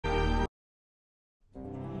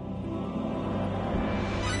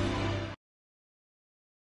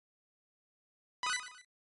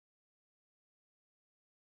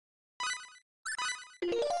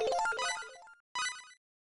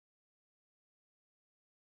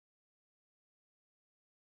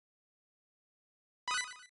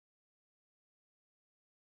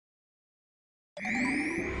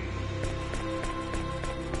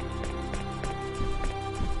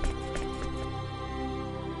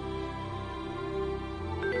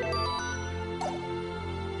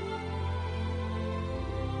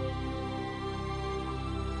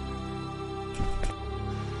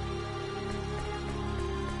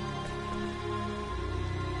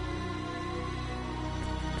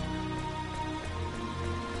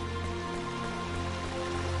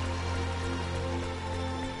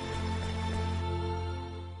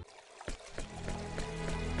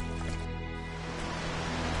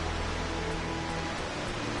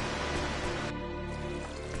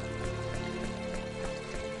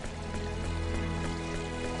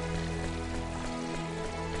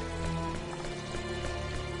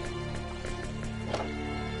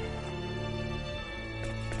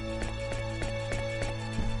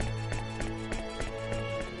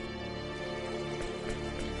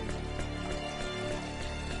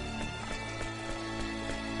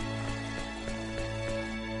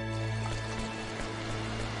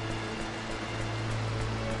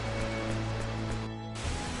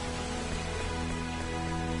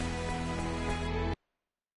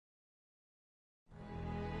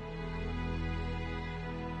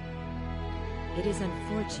It is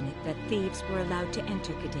unfortunate that thieves were allowed to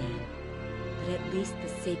enter Gdansk, but at least the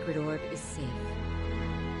Sacred Orb is safe.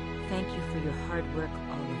 Thank you for your hard work,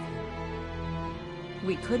 all of you.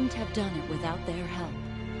 We couldn't have done it without their help.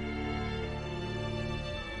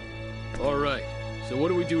 All right, so what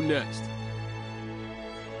do we do next?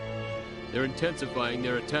 They're intensifying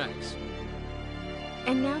their attacks.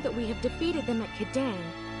 And now that we have defeated them at Gdansk,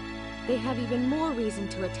 they have even more reason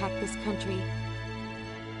to attack this country.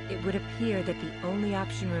 It would appear that the only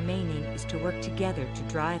option remaining is to work together to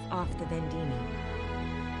drive off the Vendini.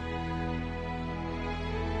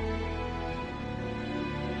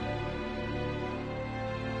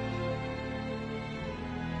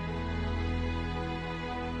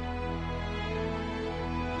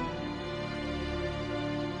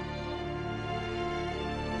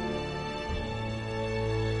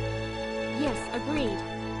 Yes, agreed.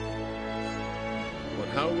 But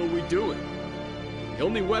how will we do it? The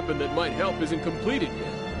only weapon that might help isn't completed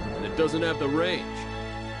yet, and it doesn't have the range.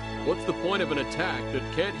 What's the point of an attack that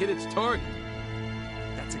can't hit its target?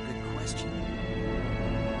 That's a good question.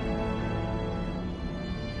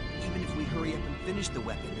 Even if we hurry up and finish the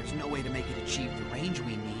weapon, there's no way to make it achieve the range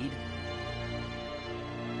we need.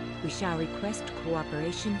 We shall request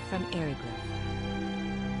cooperation from Eriglyph.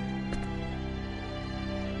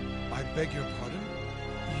 I beg your pardon?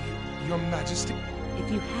 Your Majesty? If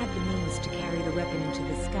you had the means to carry the weapon into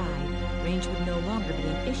the sky, range would no longer be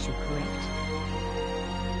an issue, correct?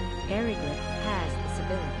 Eriglyph has this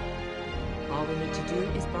ability. All we need to do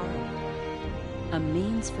is borrow it. A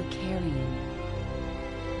means for carrying.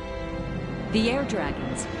 The air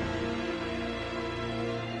dragons.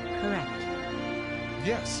 Correct.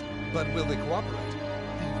 Yes, but will they cooperate?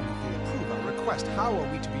 Even if they approve our request, how are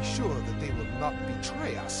we to be sure that they will not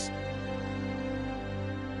betray us?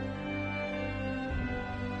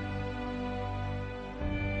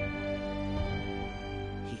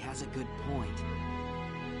 That's a good point.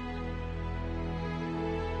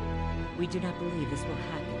 We do not believe this will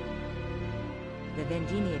happen. The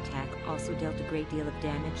Vendini attack also dealt a great deal of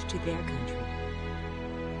damage to their country.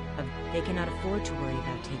 They cannot afford to worry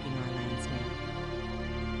about taking our lands now.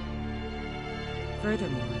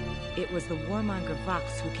 Furthermore, it was the warmonger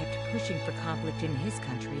Vox who kept pushing for conflict in his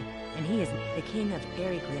country, and he is the king of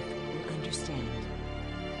Eriglyph will understand.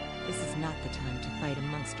 This is not the time to fight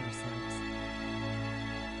amongst ourselves.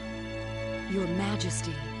 Your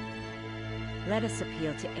Majesty. Let us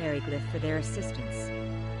appeal to Eriglyph for their assistance.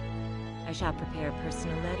 I shall prepare a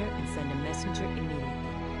personal letter and send a messenger immediately.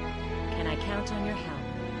 Can I count on your help?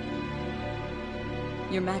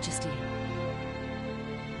 Your Majesty.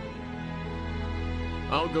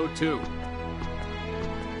 I'll go too.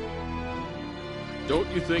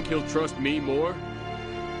 Don't you think he'll trust me more?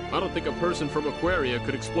 I don't think a person from Aquaria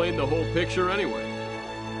could explain the whole picture anyway.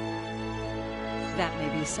 That may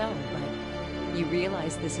be so, but you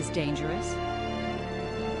realize this is dangerous?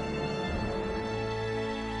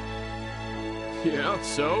 Yeah,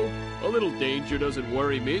 so? A little danger doesn't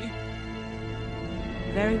worry me.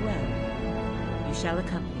 Very well. You shall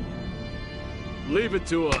accompany her. Leave it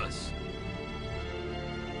to us.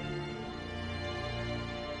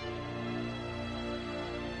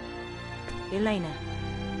 Elena,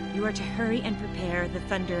 you are to hurry and prepare the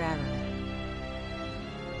Thunder Arrow.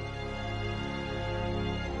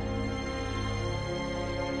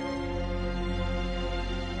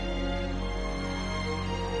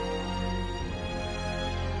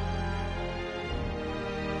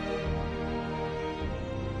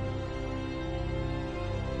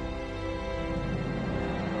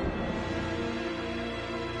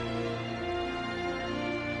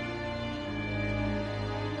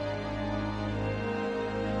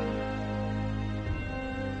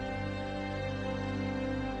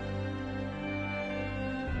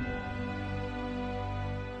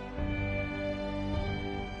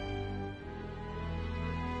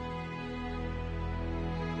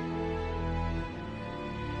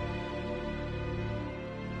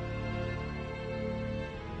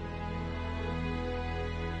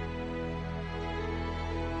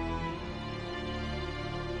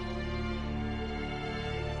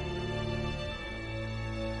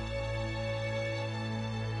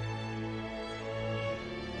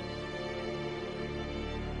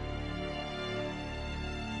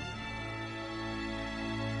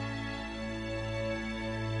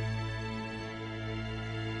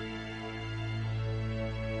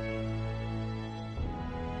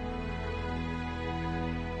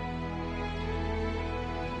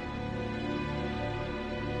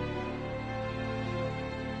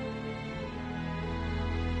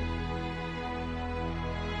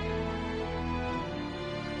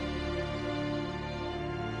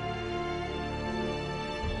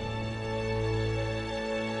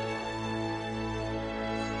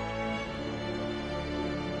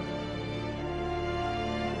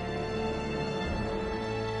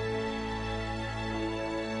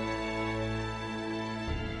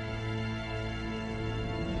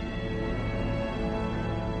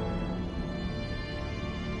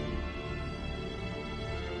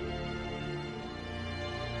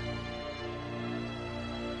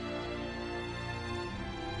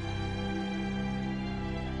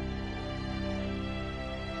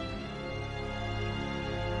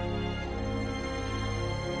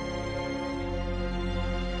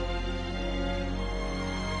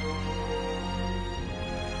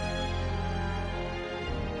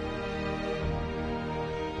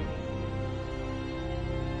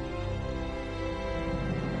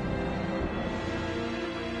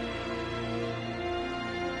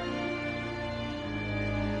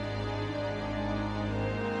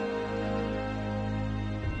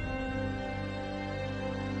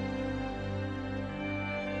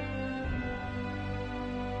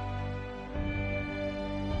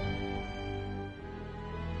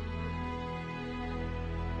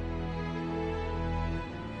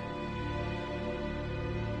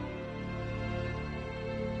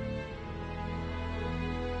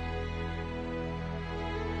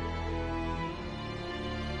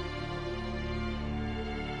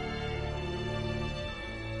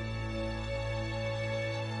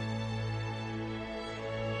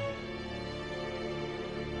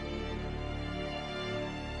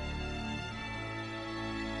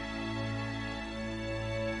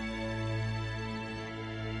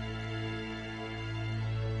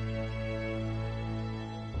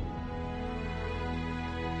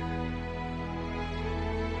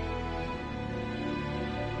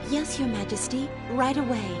 Yes, Your Majesty. Right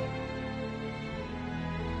away.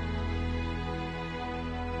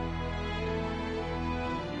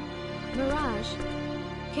 Mirage,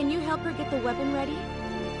 can you help her get the weapon ready?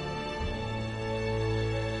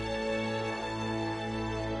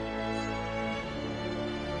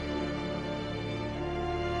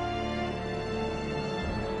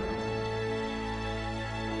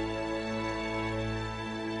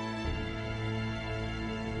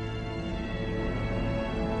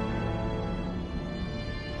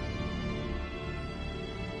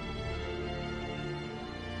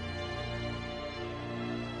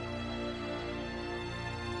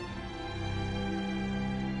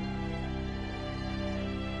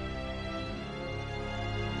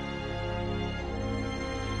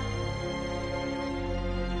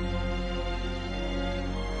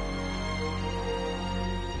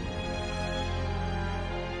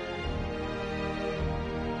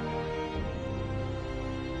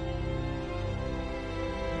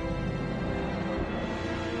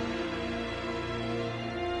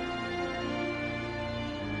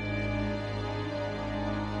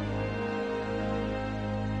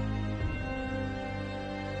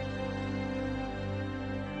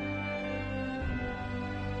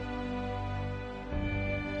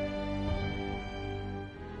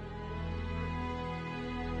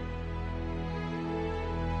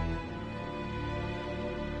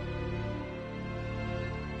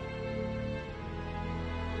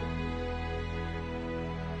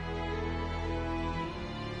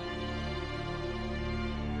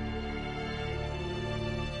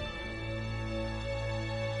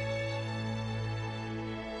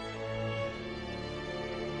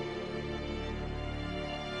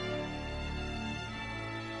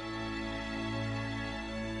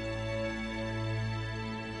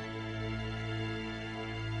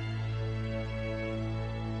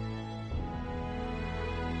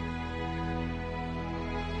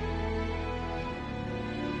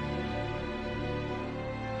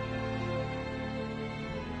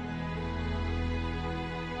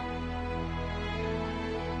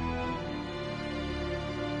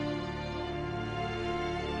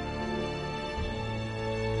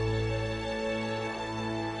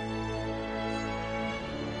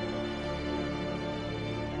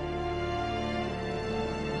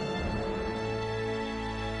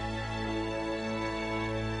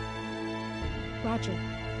 Roger.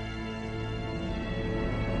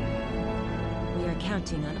 We are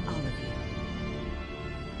counting on all of you.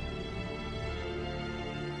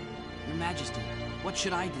 Your Majesty, what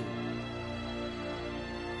should I do?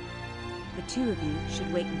 The two of you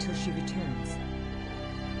should wait until she returns.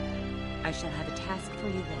 I shall have a task for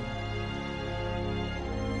you then.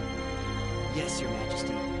 Yes, Your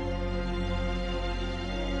Majesty.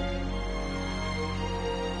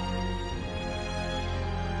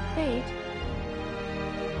 Fate,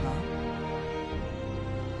 Huh?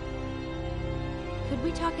 could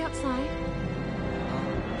we talk outside?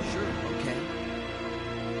 Sure, okay.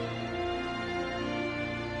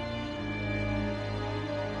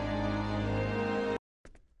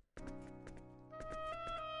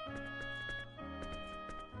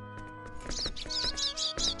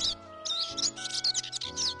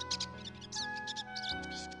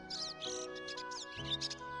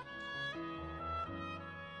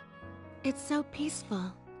 It's so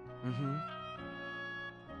peaceful. Mm-hmm.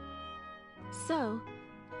 So,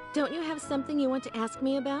 don't you have something you want to ask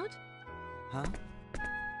me about? Huh?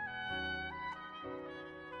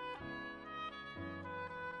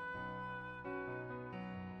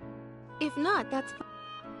 If not, that's fine.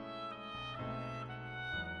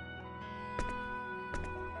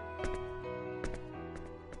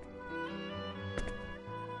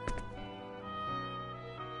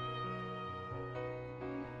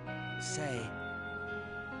 Say,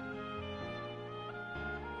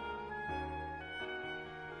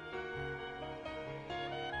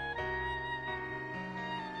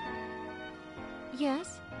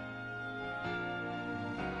 Yes?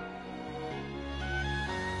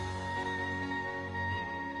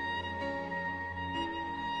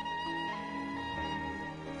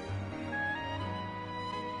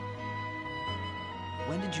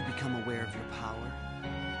 when did you become aware of your power?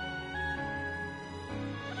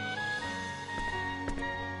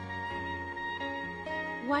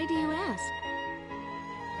 Why do you ask?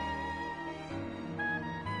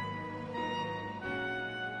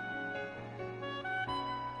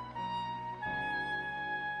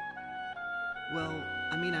 Well,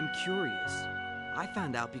 I mean, I'm curious. I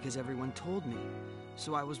found out because everyone told me,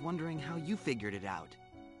 so I was wondering how you figured it out.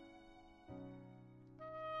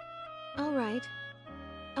 All right.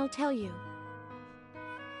 I'll tell you.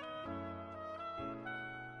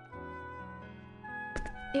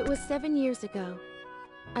 It was 7 years ago.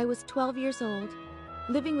 I was 12 years old,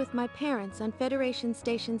 living with my parents on Federation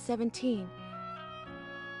Station 17.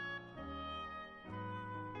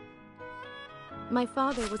 My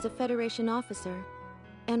father was a Federation officer,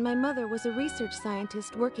 and my mother was a research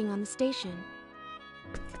scientist working on the station.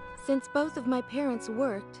 Since both of my parents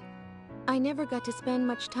worked, I never got to spend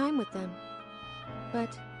much time with them.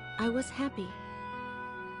 But I was happy.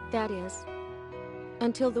 That is,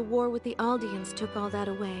 until the war with the Aldeans took all that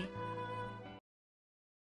away.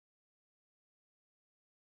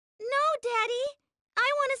 No, Daddy!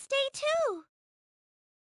 I want to stay too!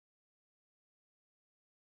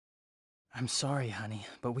 I'm sorry, honey,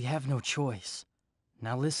 but we have no choice.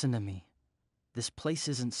 Now listen to me. This place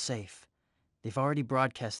isn't safe. They've already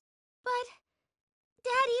broadcast... But...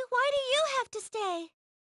 Daddy, why do you have to stay?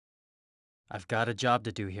 I've got a job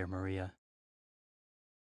to do here, Maria.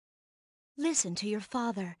 Listen to your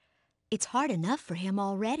father. It's hard enough for him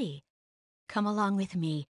already. Come along with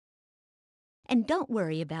me. And don't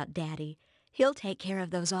worry about Daddy. He'll take care of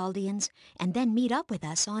those Aldeans and then meet up with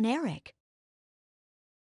us on Eric.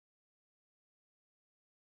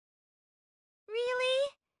 Really?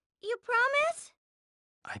 You promise?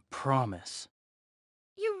 I promise.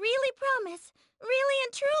 You really promise? Really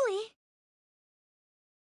and truly?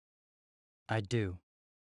 I do.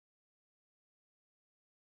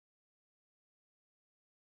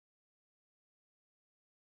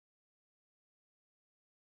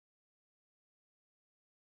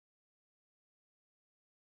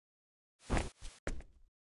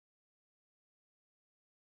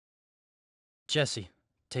 Jessie,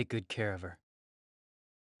 take good care of her.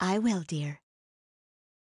 I will, dear.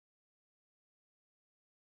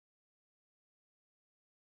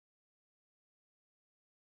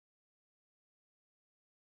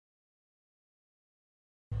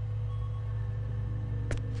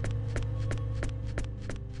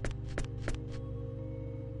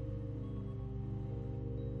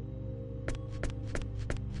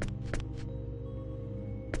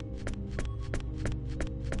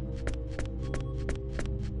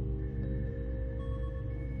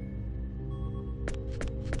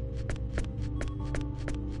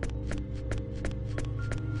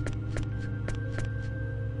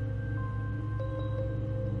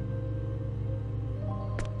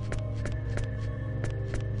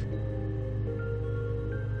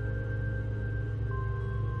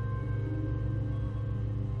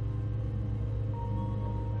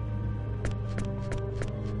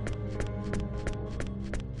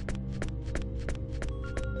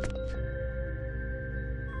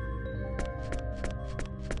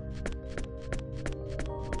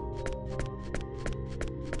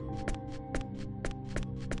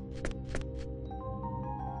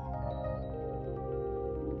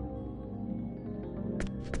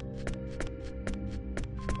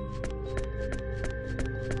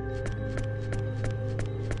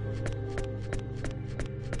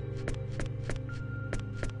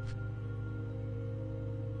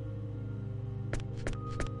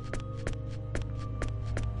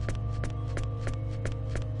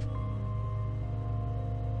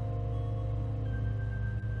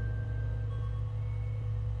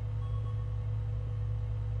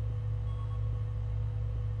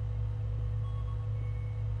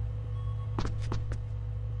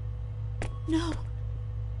 No.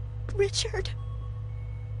 Richard.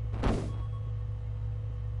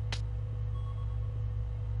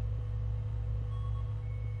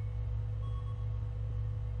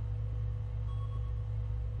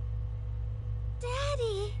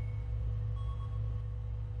 Daddy!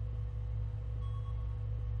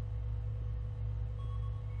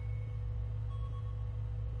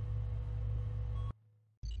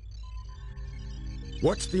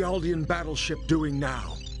 What's the Aldean battleship doing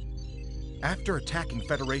now? After attacking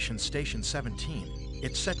Federation Station 17,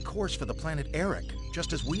 it set course for the planet Eric,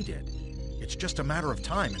 just as we did. It's just a matter of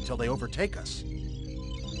time until they overtake us.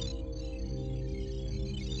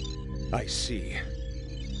 I see.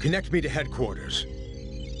 Connect me to headquarters.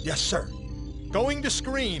 Yes, sir. Going to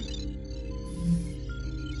screen.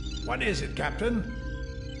 What is it, Captain?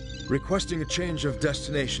 Requesting a change of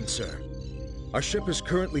destination, sir. Our ship is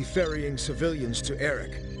currently ferrying civilians to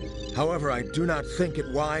Eric. However, I do not think it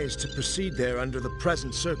wise to proceed there under the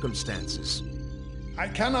present circumstances. I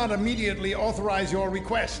cannot immediately authorize your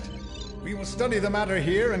request. We will study the matter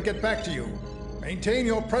here and get back to you. Maintain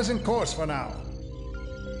your present course for now.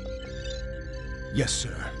 Yes,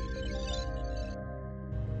 sir.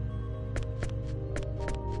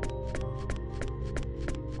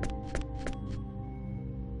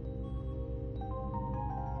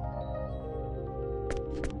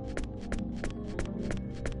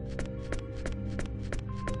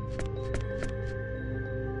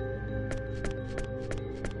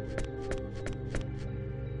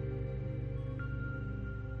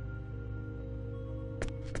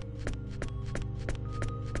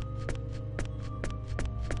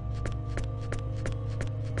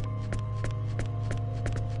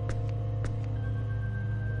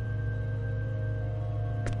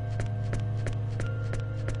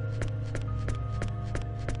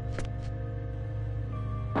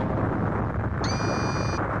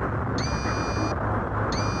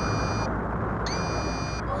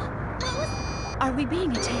 we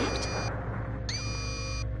being attacked?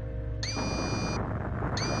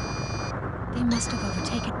 They must have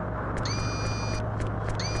overtaken...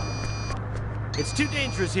 It's too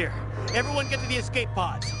dangerous here. Everyone get to the escape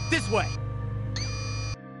pods. This way.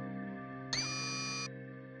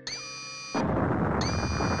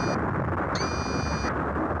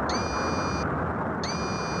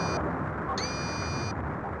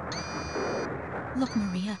 Look,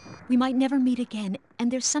 Maria, we might never meet again,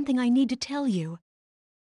 and there's something I need to tell you.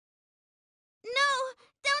 No,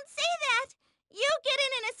 don't say that! You get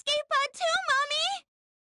in an escape pod too, Mommy!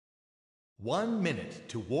 1 minute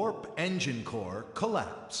to warp engine core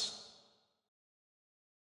collapse.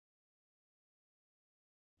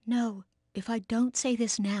 No, if I don't say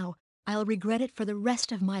this now, I'll regret it for the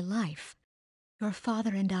rest of my life. Your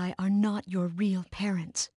father and I are not your real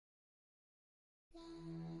parents.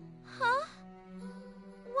 Huh?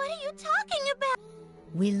 What are you talking about?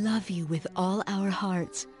 We love you with all our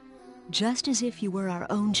hearts, just as if you were our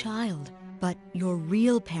own child, but your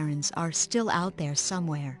real parents are still out there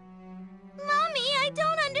somewhere. Mommy, I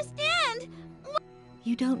don't understand!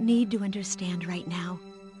 You don't need to understand right now.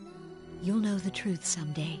 You'll know the truth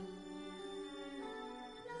someday.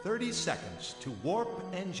 30 seconds to warp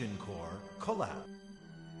engine core collapse.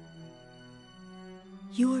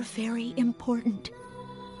 You're very important.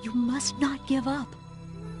 You must not give up.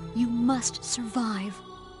 You must survive.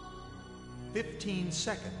 15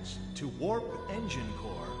 seconds to warp engine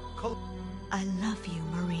core collapse. I love you,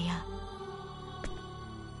 Maria.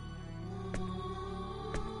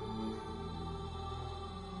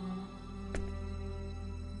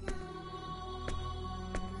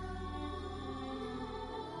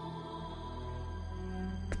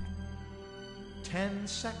 Ten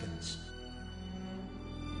seconds.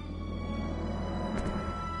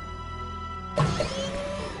 Mommy!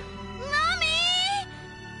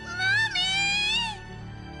 Mommy!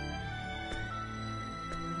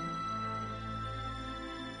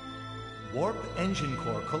 Warp engine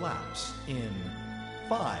core collapse in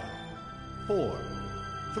 5, 4,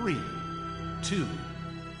 3, 2,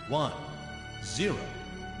 1, 0.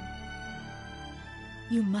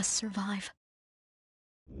 You must survive.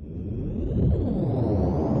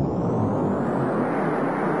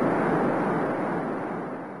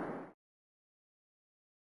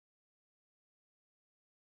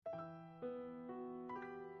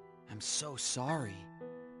 I'm so sorry.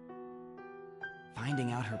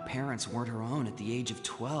 Finding out her parents weren't her own at the age of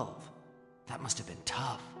 12. That must have been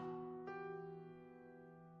tough.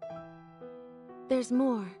 There's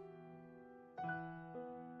more.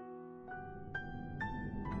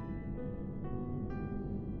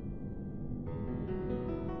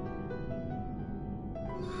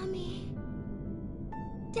 Mommy.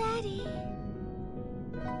 Daddy.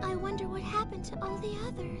 I wonder what happened to all the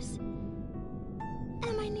others.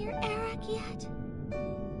 Am I near Eric yet?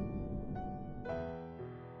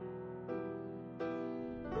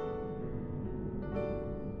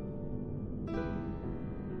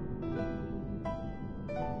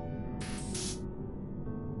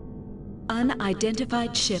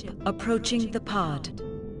 Unidentified ship approaching the pod.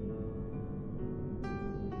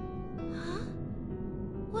 Huh?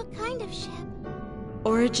 What kind of ship?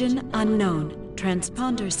 Origin unknown.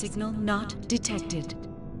 Transponder signal not detected.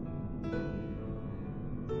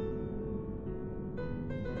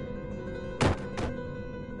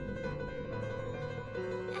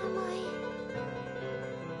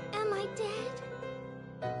 Am I dead?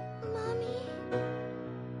 Mommy?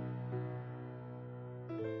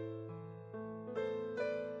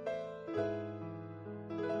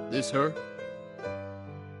 This her?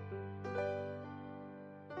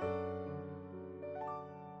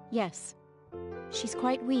 Yes. She's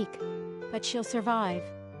quite weak, but she'll survive.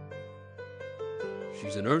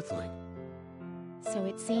 She's an Earthling. So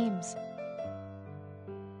it seems.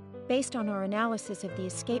 Based on our analysis of the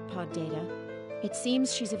escape pod data, it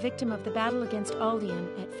seems she's a victim of the battle against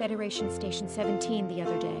Aldean at Federation Station 17 the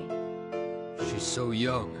other day. She's so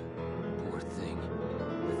young. Poor thing.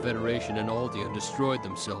 The Federation and Aldean destroyed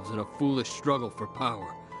themselves in a foolish struggle for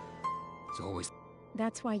power. It's always...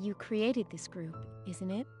 That's why you created this group,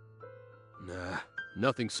 isn't it? Nah,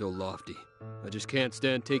 nothing so lofty. I just can't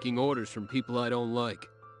stand taking orders from people I don't like.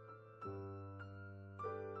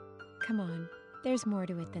 Come on, there's more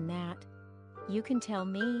to it than that. You can tell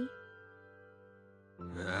me.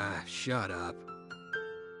 Ah, shut up.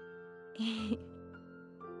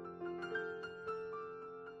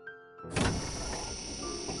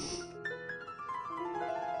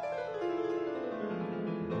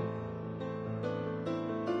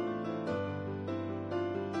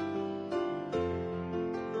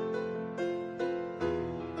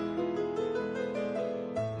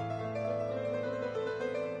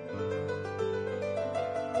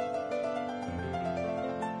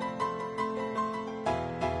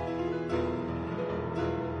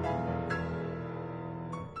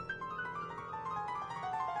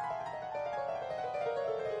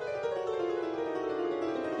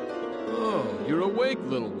 Oh, you're awake,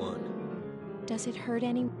 little one. Does it hurt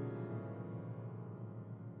any?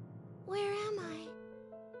 Where am I?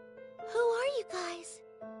 Who are you guys?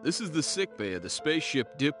 This is the sickbay of the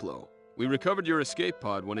spaceship Diplo. We recovered your escape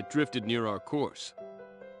pod when it drifted near our course.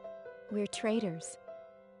 We're traders.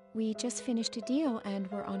 We just finished a deal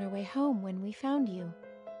and were on our way home when we found you.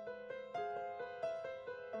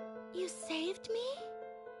 You saved me?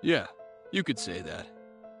 Yeah, you could say that.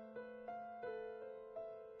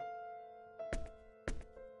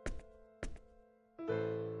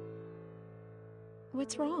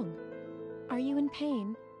 What's wrong? Are you in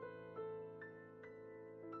pain?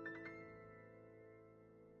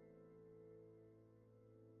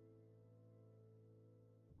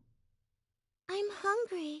 I'm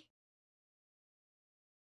hungry.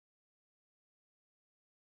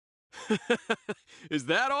 Is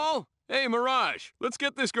that all? Hey, Mirage, let's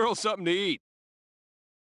get this girl something to eat.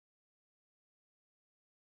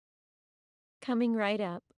 Coming right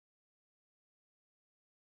up.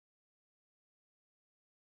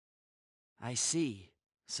 I see.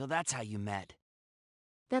 So that's how you met.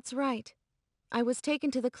 That's right. I was taken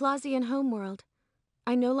to the Clausian homeworld.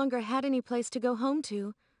 I no longer had any place to go home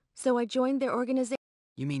to, so I joined their organization.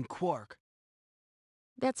 You mean Quark?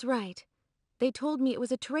 That's right. They told me it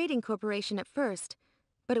was a trading corporation at first,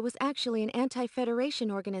 but it was actually an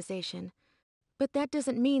anti-Federation organization. But that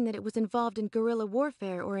doesn't mean that it was involved in guerrilla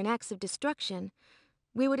warfare or in acts of destruction.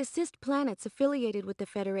 We would assist planets affiliated with the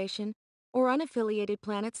Federation or unaffiliated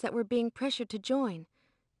planets that were being pressured to join.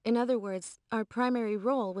 In other words, our primary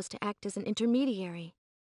role was to act as an intermediary.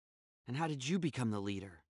 And how did you become the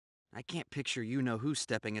leader? I can't picture you-know-who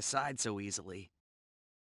stepping aside so easily.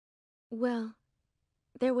 Well,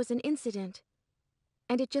 there was an incident.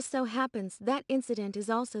 And it just so happens that incident is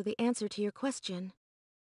also the answer to your question.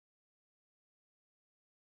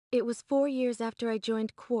 It was 4 years after I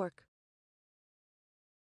joined Quark.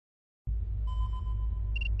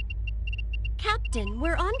 Captain,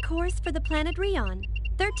 we're on course for the planet Rion.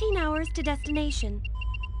 13 hours to destination.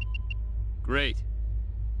 Great.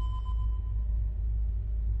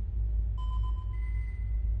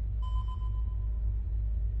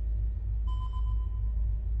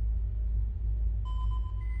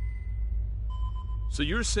 So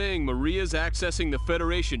you're saying Maria's accessing the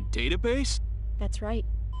Federation database? That's right.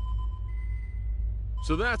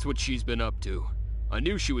 So that's what she's been up to. I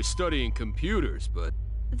knew she was studying computers, but...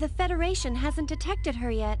 The Federation hasn't detected her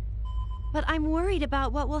yet, but I'm worried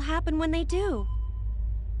about what will happen when they do.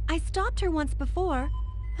 I stopped her once before,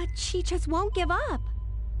 but she just won't give up.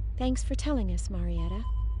 Thanks for telling us, Marietta.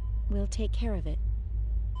 We'll take care of it.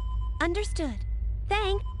 Understood.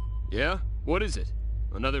 Thanks. Yeah? What is it?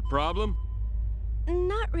 Another problem?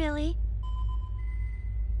 Not really.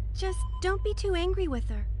 Just don't be too angry with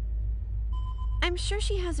her. I'm sure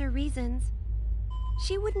she has her reasons.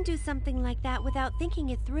 She wouldn't do something like that without thinking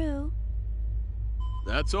it through.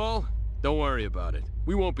 That's all? Don't worry about it.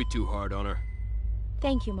 We won't be too hard on her.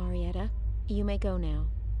 Thank you, Marietta. You may go now.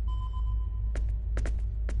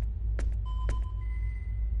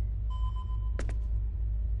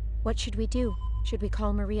 What should we do? Should we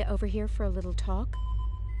call Maria over here for a little talk?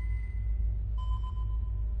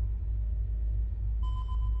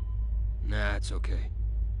 Nah, it's okay.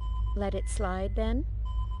 Let it slide, then?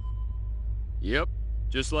 Yep.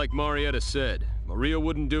 Just like Marietta said, Maria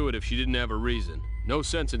wouldn't do it if she didn't have a reason. No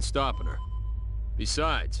sense in stopping her.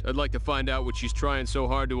 Besides, I'd like to find out what she's trying so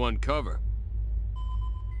hard to uncover.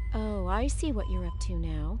 Oh, I see what you're up to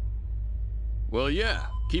now. Well, yeah.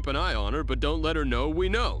 Keep an eye on her, but don't let her know we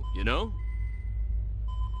know, you know?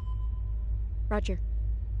 Roger.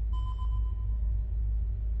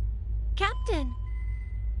 Captain!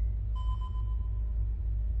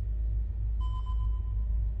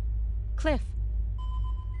 Cliff.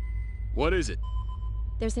 What is it?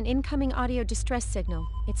 There's an incoming audio distress signal.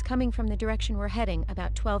 It's coming from the direction we're heading,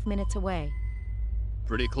 about 12 minutes away.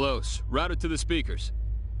 Pretty close. Route it to the speakers.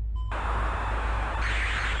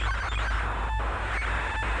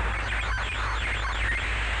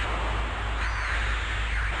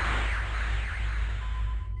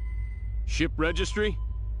 Ship registry?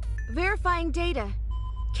 Verifying data.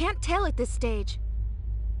 Can't tell at this stage.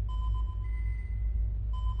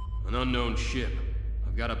 An unknown ship.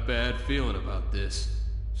 I've got a bad feeling about this.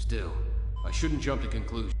 Still, I shouldn't jump to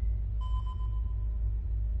conclusions.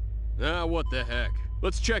 Ah, what the heck.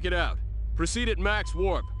 Let's check it out. Proceed at max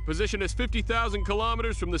warp. Position is 50,000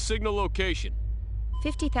 kilometers from the signal location.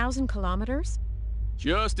 50,000 kilometers?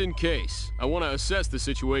 Just in case. I want to assess the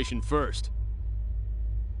situation first.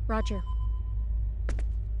 Roger.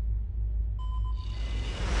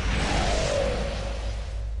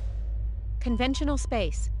 Conventional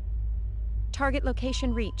space. Target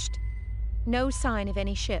location reached. No sign of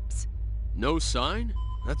any ships. No sign?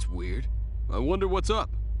 That's weird. I wonder what's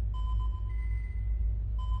up.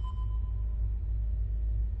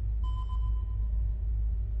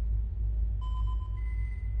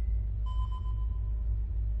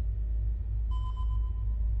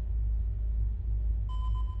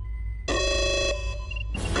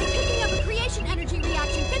 I'm picking up a creation energy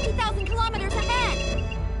reaction 50,000 kilometers ahead!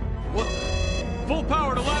 What the? Full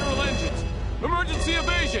power to lateral engines! Emergency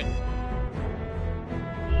evasion!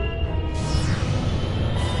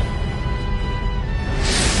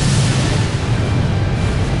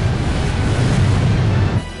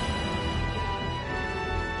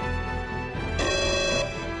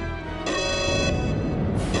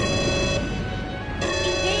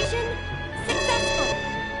 Evasion successful!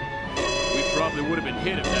 We probably would have been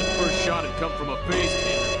hit if that first shot had come from a phase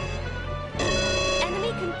cannon.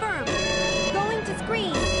 Enemy confirmed. Going to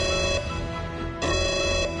screen.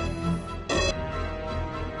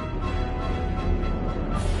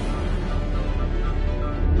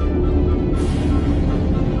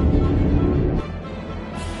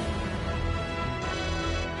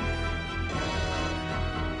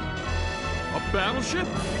 A battleship?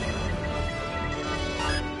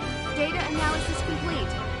 Data analysis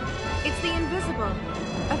complete. It's the Invisible,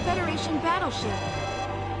 a Federation battleship.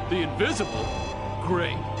 The Invisible?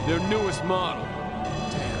 Great, their newest model.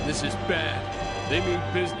 Damn, this is bad. They mean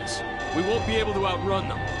business. We won't be able to outrun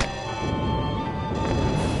them.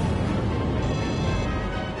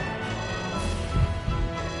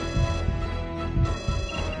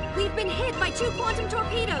 We've been hit by 2 quantum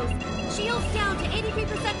torpedoes. Shields down to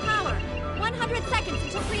 83% power. 100 seconds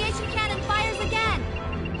until creation cannon fires again.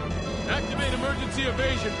 Activate emergency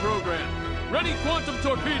evasion program. Ready quantum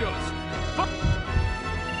torpedoes.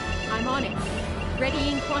 I'm on it.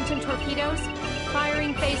 Readying quantum torpedoes.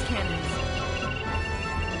 Firing phase cannons.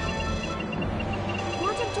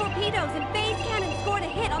 Quantum torpedoes and phase cannons scored a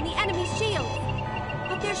hit on the enemy's shields.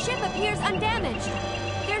 But their ship appears undamaged.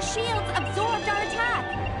 Their shields absorbed our attack.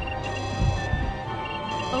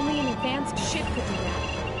 Only an advanced ship could do that.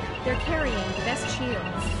 They're carrying the best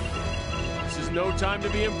shields. This is no time to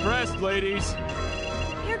be impressed, ladies.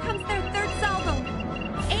 Here comes their third salvo.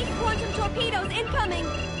 8 quantum torpedoes incoming.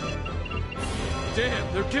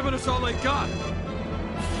 Damn, they're giving us all they got.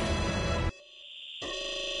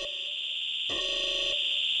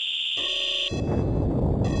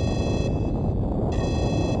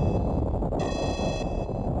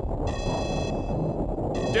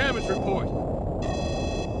 Damage report.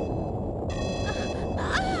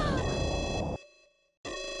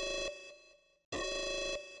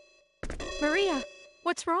 Maria,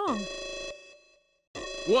 what's wrong?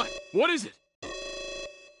 What? What is it?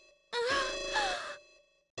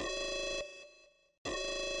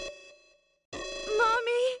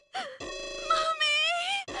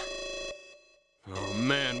 Oh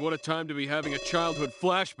man, what a time to be having a childhood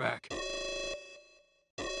flashback.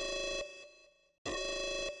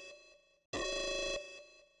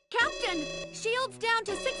 Captain, shields down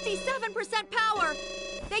to 67% power.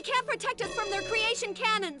 They can't protect us from their creation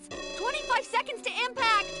cannons. 25 seconds to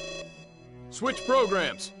impact. Switch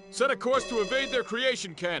programs. Set a course to evade their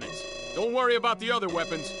creation cannons. Don't worry about the other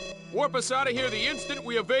weapons. Warp us out of here the instant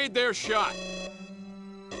we evade their shot.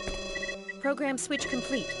 Program switch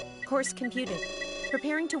complete. Course computed.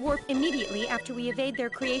 Preparing to warp immediately after we evade their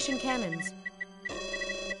creation cannons.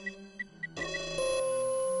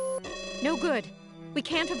 No good. We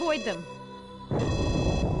can't avoid them.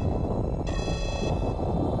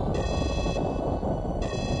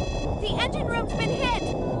 The engine room's been hit!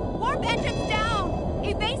 Warp engines down!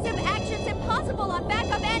 Evasive actions impossible on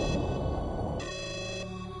backup end...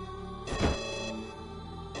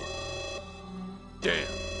 Damn.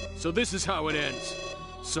 So this is how it ends.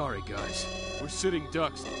 Sorry, guys. We're sitting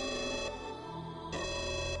ducks.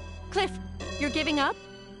 Cliff, you're giving up?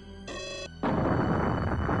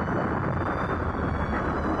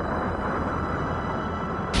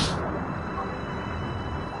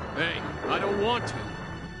 Hey, I don't want to,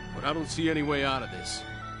 but I don't see any way out of this.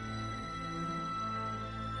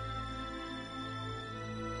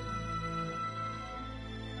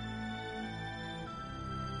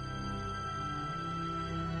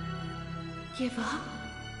 Give up?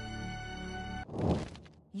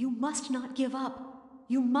 You must not give up.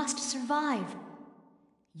 You must survive.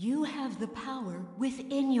 You have the power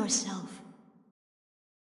within yourself.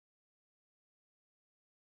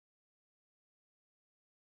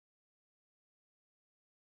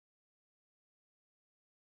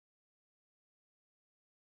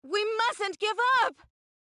 We mustn't give up!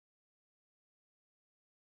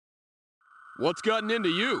 What's gotten into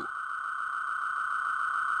you?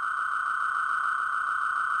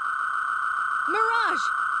 Mirage!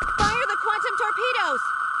 Fire the quantum torpedoes!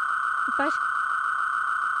 But...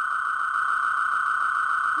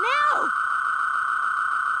 Now!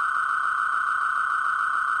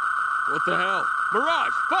 What the hell?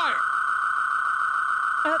 Mirage, fire!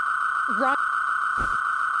 Rock...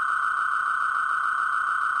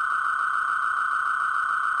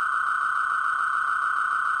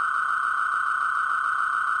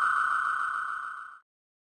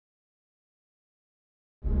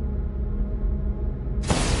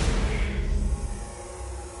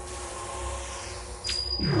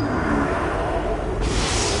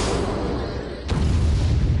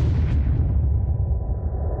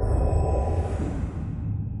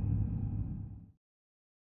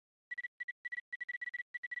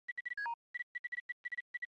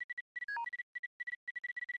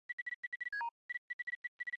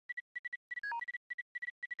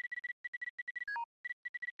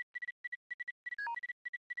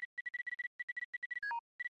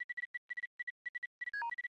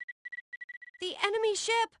 The enemy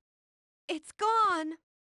ship! It's gone!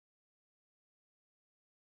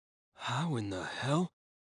 How in the hell?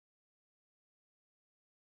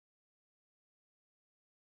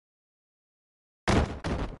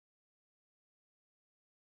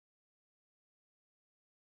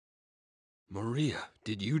 Maria,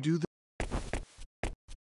 did you do that?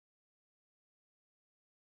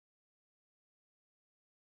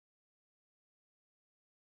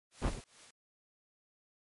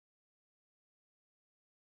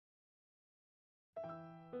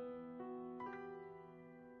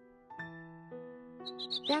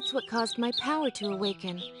 That's what caused my power to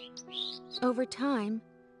awaken. Over time,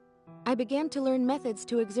 I began to learn methods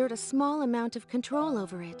to exert a small amount of control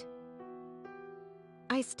over it.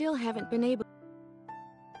 I still haven't been able...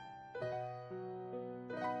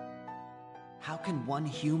 How can one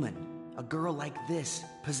human, a girl like this,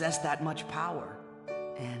 possess that much power?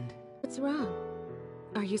 And... What's wrong?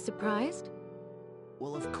 Are you surprised?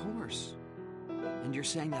 Well, of course. And you're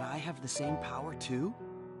saying that I have the same power too?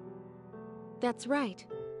 That's right.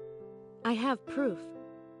 I have proof.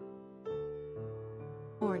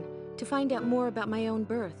 To find out more about my own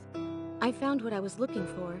birth, I found what I was looking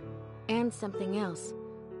for, and something else.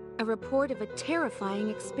 A report of a terrifying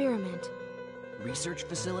experiment. Research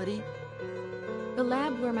facility? The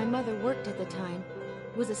lab where my mother worked at the time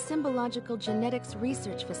was a symbological genetics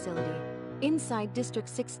research facility inside District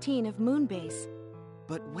 16 of Moonbase.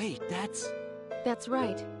 But wait, That's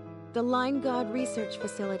right. The Line God Research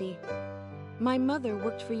Facility. My mother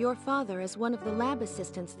worked for your father as one of the lab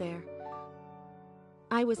assistants there.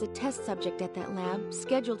 I was a test subject at that lab,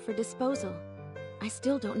 scheduled for disposal. I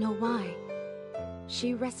still don't know why.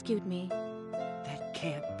 She rescued me. That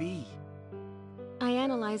can't be. I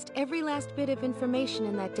analyzed every last bit of information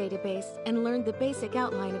in that database and learned the basic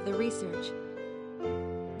outline of the research.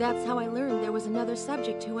 That's how I learned there was another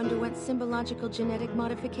subject who underwent symbological genetic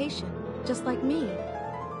modification, just like me.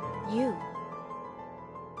 You.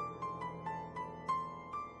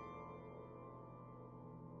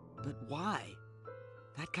 But why?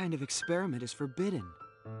 That kind of experiment is forbidden.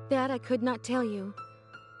 That I could not tell you.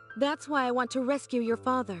 That's why I want to rescue your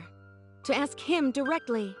father. To ask him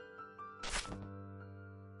directly.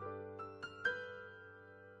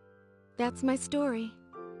 That's my story.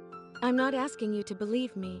 I'm not asking you to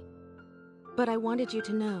believe me, but I wanted you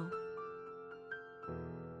to know.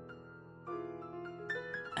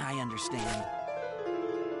 I understand.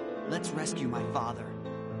 Let's rescue my father.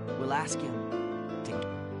 We'll ask him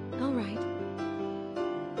to... All right.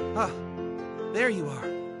 Ah, there you are.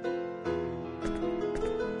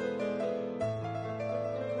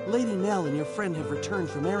 Lady Nell and your friend have returned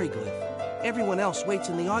from Ariglyph. Everyone else waits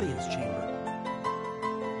in the audience chamber.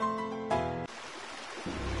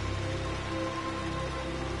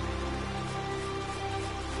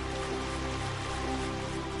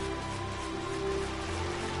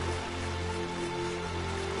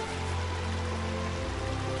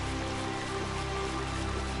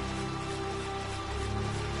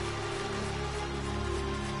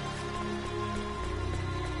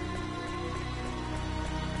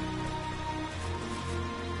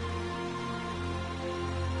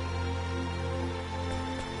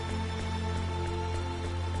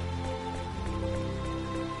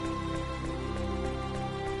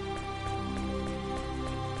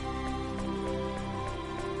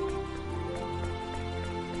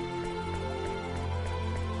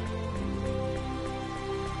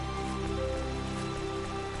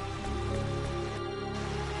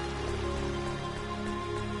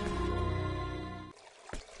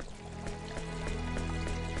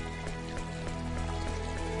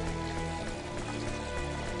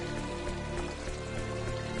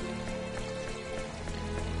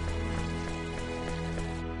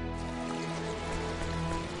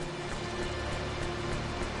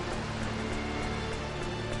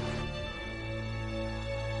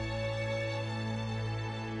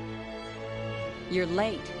 You're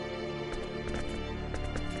late.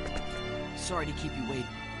 Sorry to keep you waiting.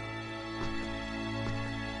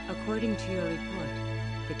 According to your report,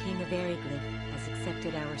 the King of Eriglyph has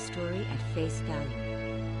accepted our story at face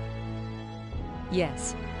value.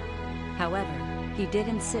 Yes. However, he did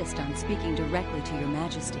insist on speaking directly to your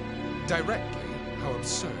majesty. Directly? How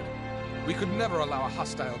absurd. We could never allow a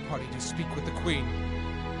hostile party to speak with the Queen.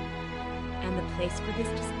 And the place for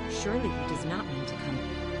this, surely he does not mean to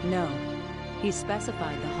come. No. He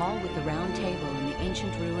specified the hall with the round table in the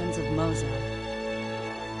ancient ruins of Moza.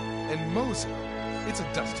 And Moza? It's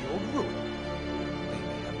a dusty old ruin. They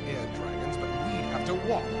may have air dragons, but we'd have to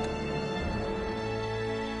walk.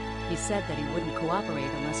 He said that he wouldn't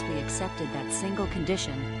cooperate unless we accepted that single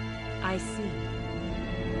condition. I see.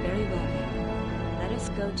 Very well then. Let us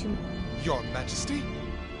go to... Your Majesty?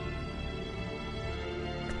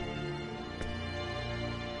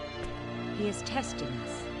 He is testing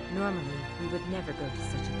us. Normally, we would never go to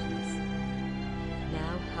such a place.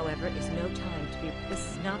 Now, however, is no time to be... This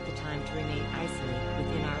is not the time to remain isolated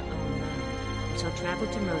within our own land. We shall travel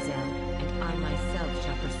to Moselle, and I myself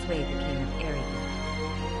shall persuade the King of Eriglyph.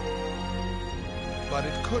 But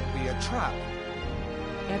it could be a trap.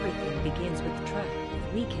 Everything begins with trust.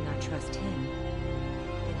 If we cannot trust him,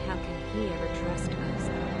 then how can he ever trust us?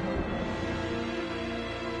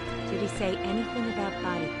 Did he say anything about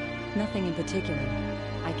body? Nothing in particular.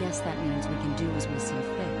 I guess that means we can do as we see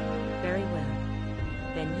fit. Very well.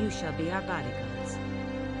 Then you shall be our bodyguards.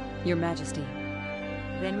 Your Majesty.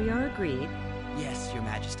 Then we are agreed? Yes, Your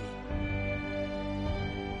Majesty.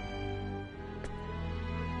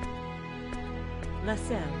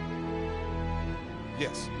 Lascelles.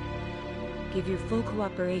 Yes. Give your full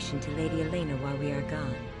cooperation to Lady Elena while we are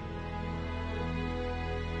gone.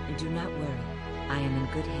 And do not worry. I am in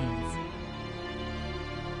good hands.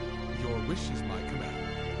 Your wish is my command.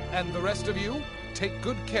 And the rest of you, take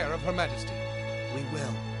good care of Her Majesty. We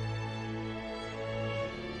will.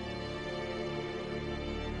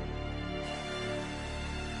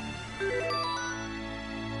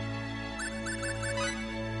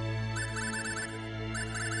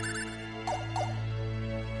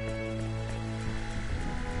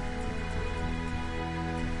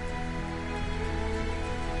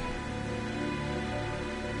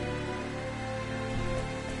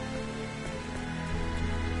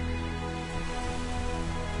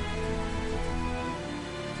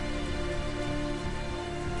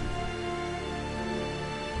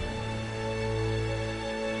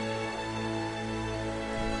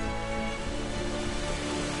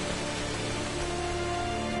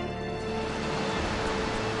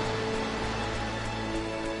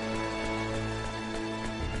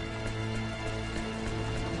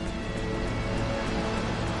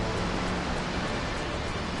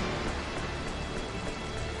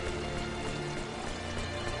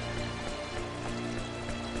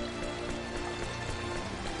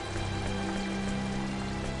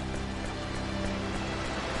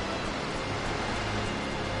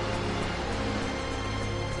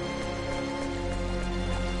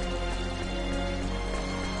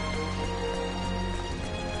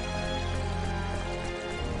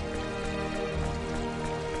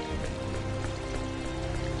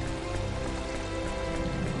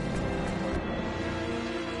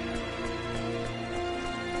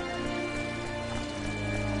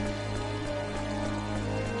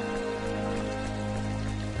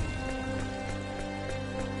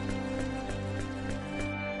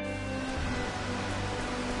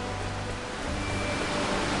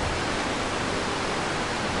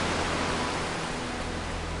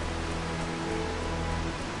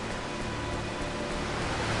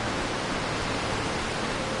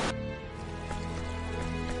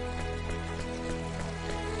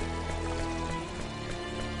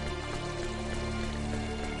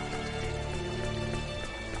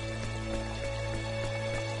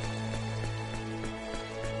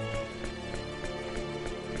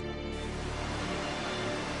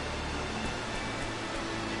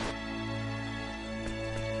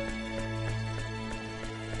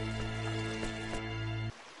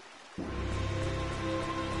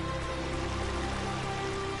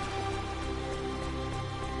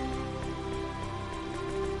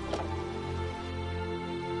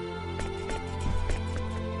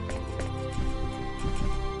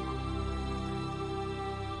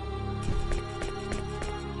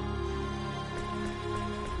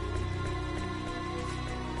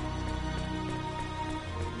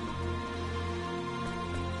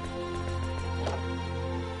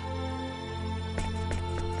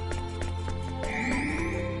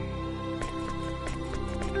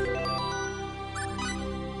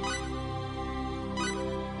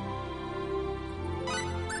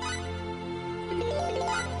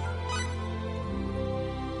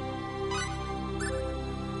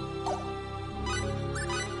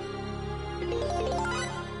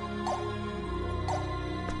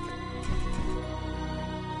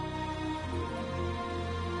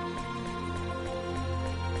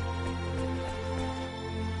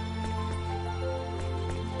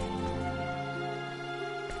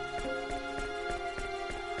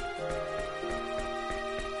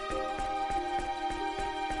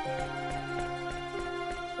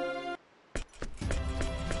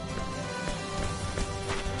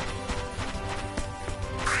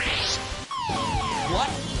 What?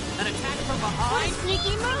 An attack from behind?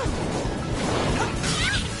 Sneaky move!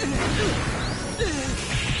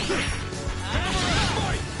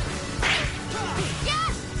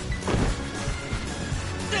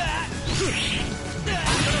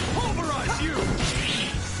 Pulverize you!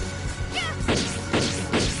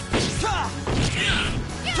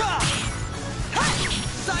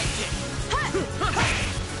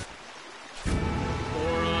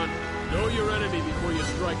 Moron, know your enemy before you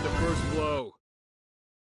strike the first blow.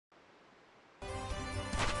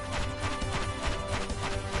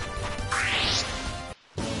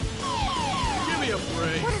 Give me a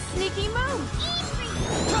break. What a sneaky move!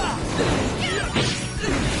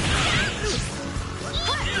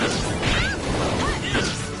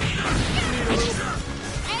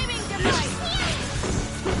 Aiming device!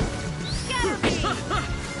 Scatter beam!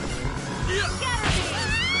 Scatter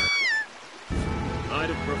beam! I'd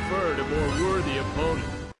have preferred a more worthy opponent.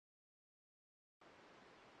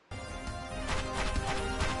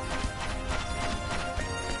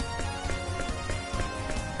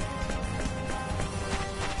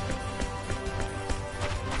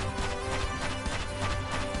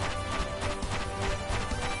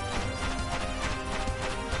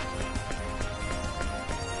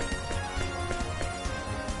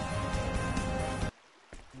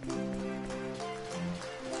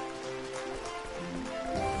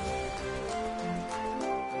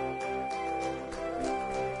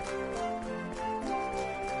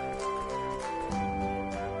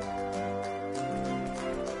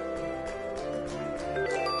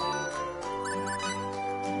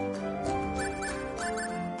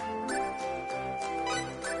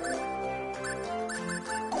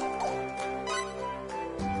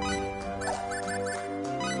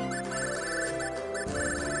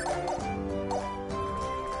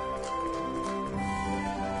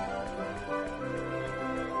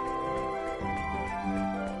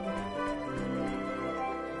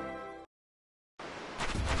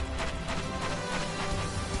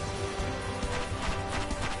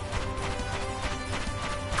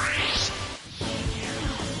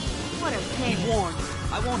 Be warned,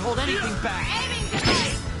 I won't hold anything back. Aiming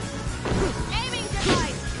device! Aiming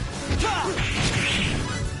device!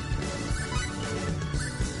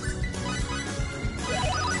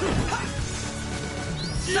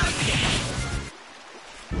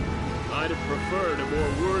 I'd have preferred a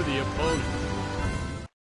more worthy opponent.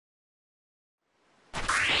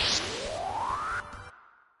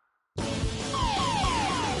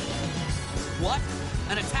 What?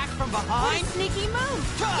 An attack from behind? What a sneaky move!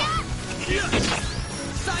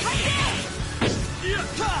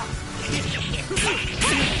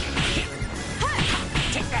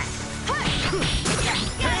 Take that!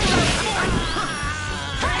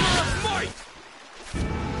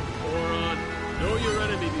 Moron, know your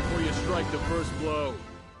enemy before you strike the first blow.